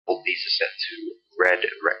these are set to red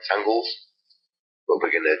rectangles, but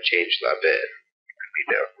we're going to change that bit. It could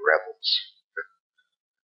be the rebels. We're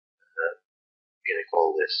going to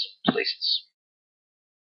call this places.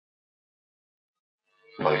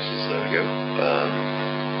 Places, there we go.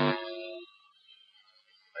 And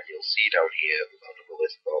you'll see down here under the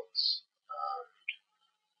list box,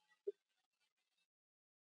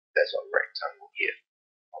 there's a rectangle here.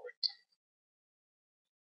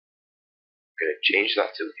 We're going to change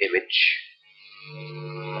that to image.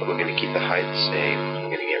 And we're going to keep the height the same.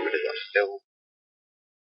 We're going to get rid of that fill.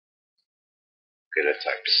 We're going to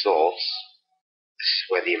type source. This is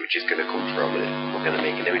where the image is going to come from. And we're going to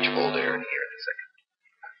make an image folder in here in a second.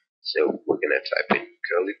 So we're going to type in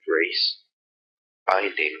curly brace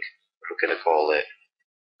binding. And we're going to call it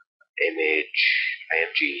image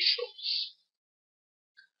img source.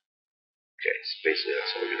 Okay, so basically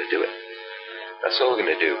that's how we're going to do it. That's all we're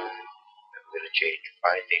going to do. And we're going to change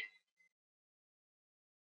binding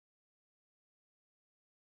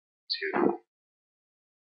to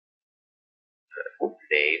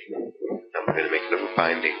name, and we're going to make another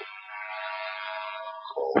binding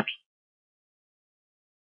called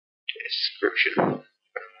description.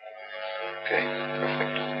 Okay,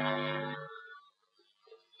 perfect.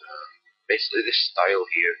 Basically, this style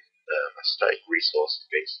here, a static resource, is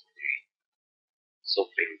basically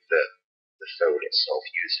something that the phone itself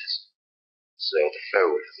uses. So the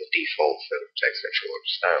phone has a default phone text actual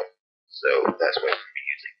style. So that's what we're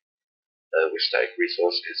using. With static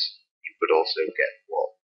resources, you could also get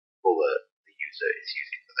what color the user is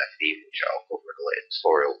using for their theme, which I'll cover in a later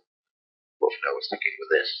tutorial. But for now, we're sticking with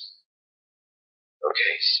this.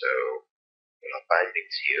 Okay, so we've got our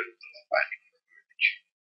bindings here, we've got our binding for the image.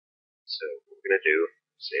 So what we're going to do,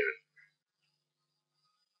 save it.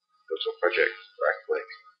 Go to a project, right click.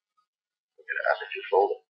 We're going to add a new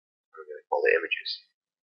folder. We're going to call it images.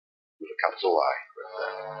 With a capital I right there.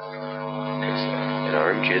 Okay, so in our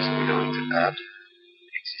images, we're going to add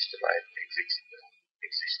existing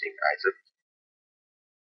item.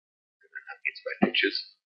 And then have get by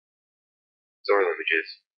pictures. Tutorial images.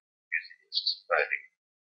 Using this as binding.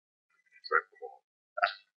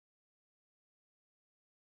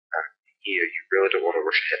 And here, you really don't want to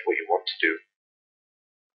rush ahead. What you want to do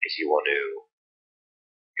is you want to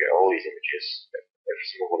get all these images, every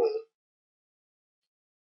single one of them.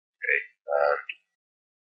 Okay, and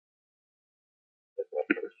we're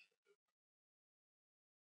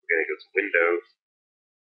going to go to Windows.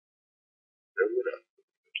 No, we're not.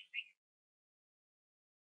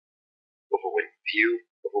 View,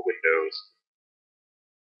 over Windows.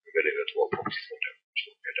 We're going to go to our properties window, which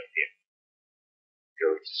will go down here. Go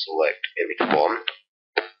to select image 1,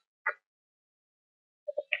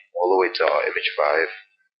 all the way to our image 5.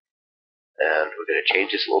 And we're going to change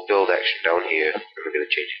this little build action down here, and we're going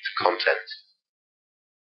to change it to content.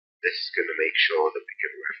 This is going to make sure that we get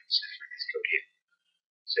references from this code here.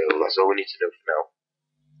 So that's all we need to know for now.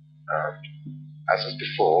 And as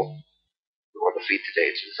before, we want the feed to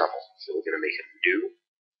data example. So we're going to make a new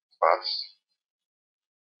class.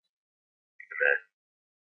 We're going to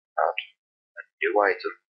add a new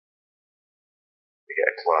item. We get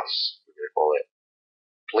a class. We're going to call it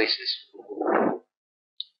places.cs.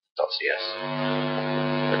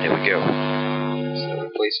 And here we go. So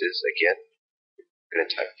places again. We're going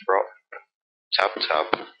to type prop, tab.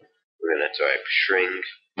 We're going to type string.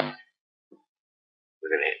 We're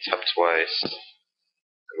going to hit tab twice. And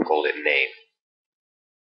we'll call it name.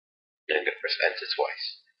 And I'm going to press enter twice.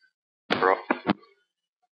 Prop,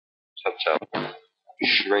 tab,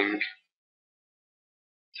 string,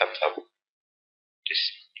 tab,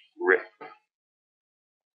 description,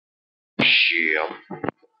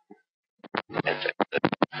 enter.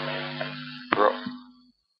 Prop,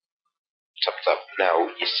 tab. Now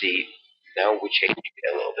you see, now we're changing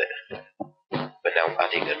it a little bit. But now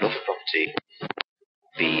adding another property,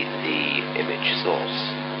 be the image source,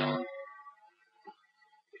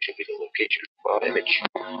 which will be the location of our image.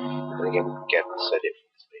 And again, we can set it from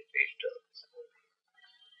this main page down.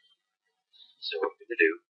 So what we're going to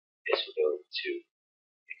do is we're going to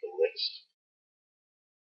make a list.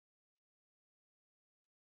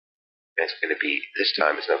 And it's going to be, this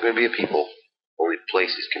time it's not going to be a people, only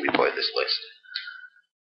places can be put in this list.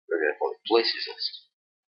 We're going to call it places list.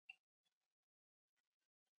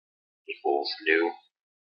 Equals new.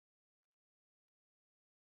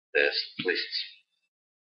 There's places.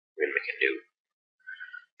 We're going to make a new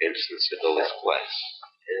instance of the list class.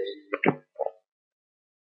 And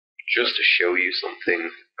just to show you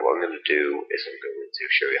something, what I'm going to do is I'm going to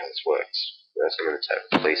show you how this works. First I'm going to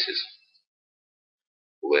type places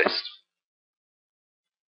list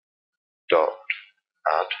dot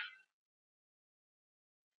add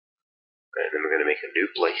we're going to make a new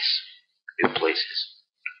place, new places,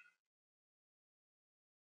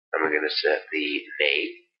 and we're going to set the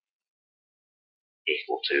name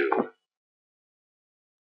equal to,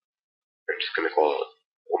 I'm just going to call it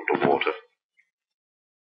underwater.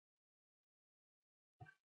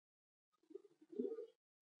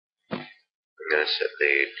 I'm going to set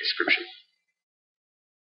the description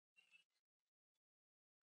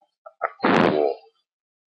a cool,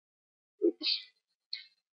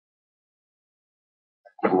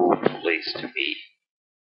 cool place to be.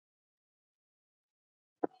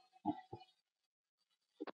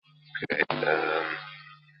 Okay, and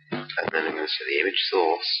then I'm going to set the image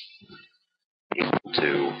source equal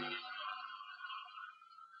to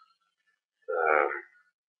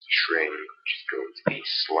string, which is going to be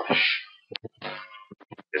slash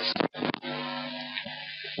this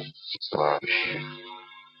slash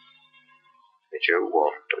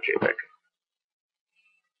image01.jpg.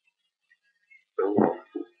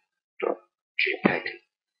 .jpg.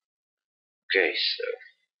 Okay, so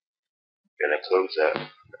I'm gonna close that.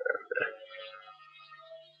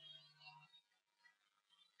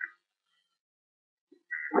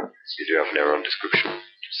 So you do have an error on description.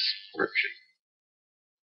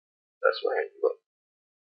 That's right. Look,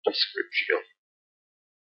 description.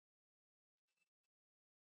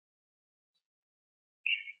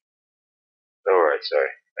 Alright,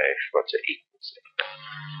 sorry. I forgot to equal it.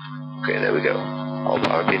 Okay, there we go. I'll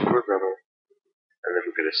log in programmer, and then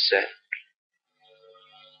we're gonna set.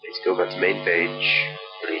 Let's go back to main page.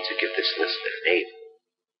 We need to give this list a name.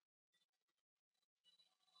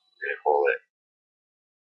 I'm gonna call it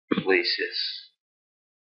places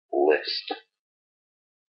list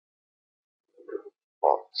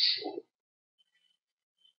fonts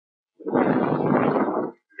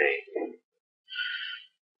name.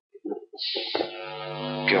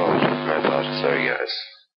 God, my bad. Sorry, guys.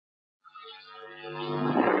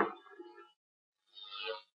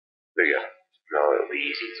 There we go. Now it'll be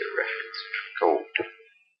easy to reference code.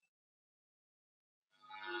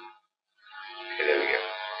 Okay, there we go.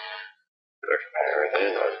 There's an error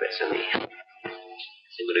there. That was missing me.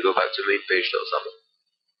 So I'm gonna go back to main page.xaml.cs.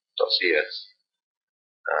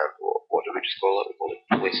 And what do we just call it? We call it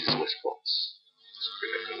places list fonts.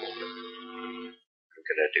 I'm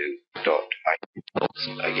gonna do .items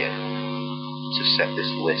again to set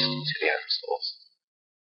this list into the item source.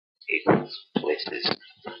 Equals places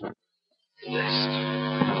list.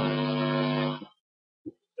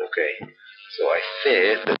 Okay, so I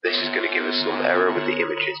fear that this is going to give us some error with the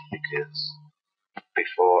images because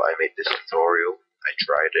before I made this tutorial, I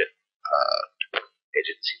tried it and it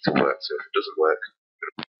didn't seem to work. So if it doesn't work, I'm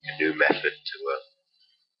going to make a new method to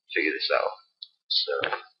figure this out. So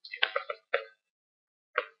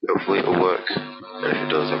hopefully it'll work, and if it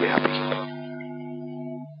does, I'll be happy.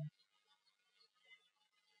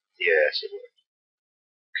 Yes, it worked.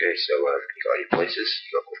 Okay, so you got your places,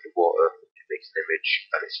 you got underwater, it makes an image,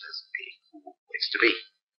 and it says the cool place to be.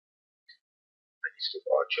 And you still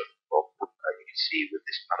got a jump up, and you can see with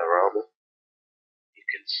this panorama, you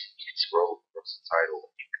can scroll across the title,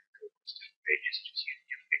 and you can go across different pages just using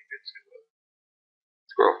your finger to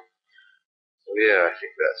scroll. So yeah, I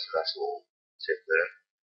think that's a nice little tip there.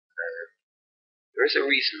 There is a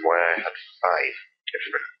reason why I had 5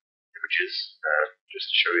 different images, just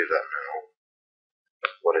to show you that now.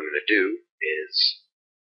 What I'm going to do is,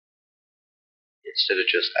 instead of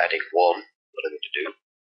just adding one, what I'm going to do,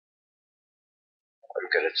 I'm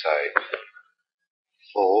going to type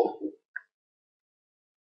for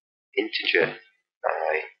integer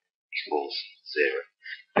I equals 0.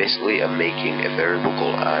 Basically, I'm making a variable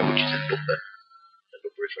called I, which is a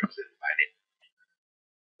number reflected in binary.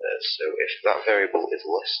 So if that variable is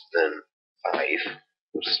less than 5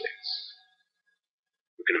 or 6,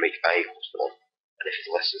 we're going to make I equals 1. And if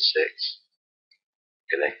it's less than 6,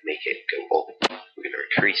 we're going to make it go up. We're going to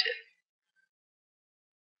increase it.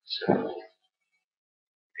 So we're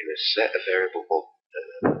going to set a variable called,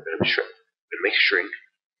 we're going to make a string.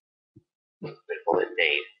 I'm going to call it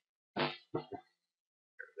name. I'm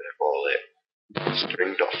going to call it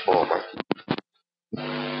string.format.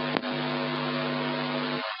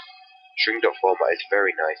 String.format is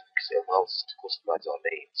very nice because it allows us to customize our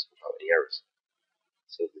names without any errors.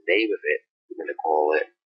 So the name of it, we're going to call it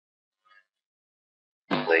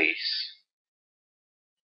place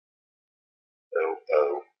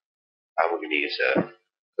OO, and we're going to use a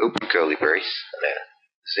open curly brace and a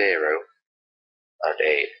 0 and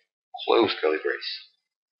a close curly brace.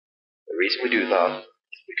 The reason we do that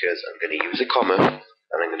is because I'm going to use a comma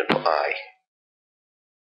and I'm going to put I.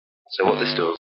 So what this does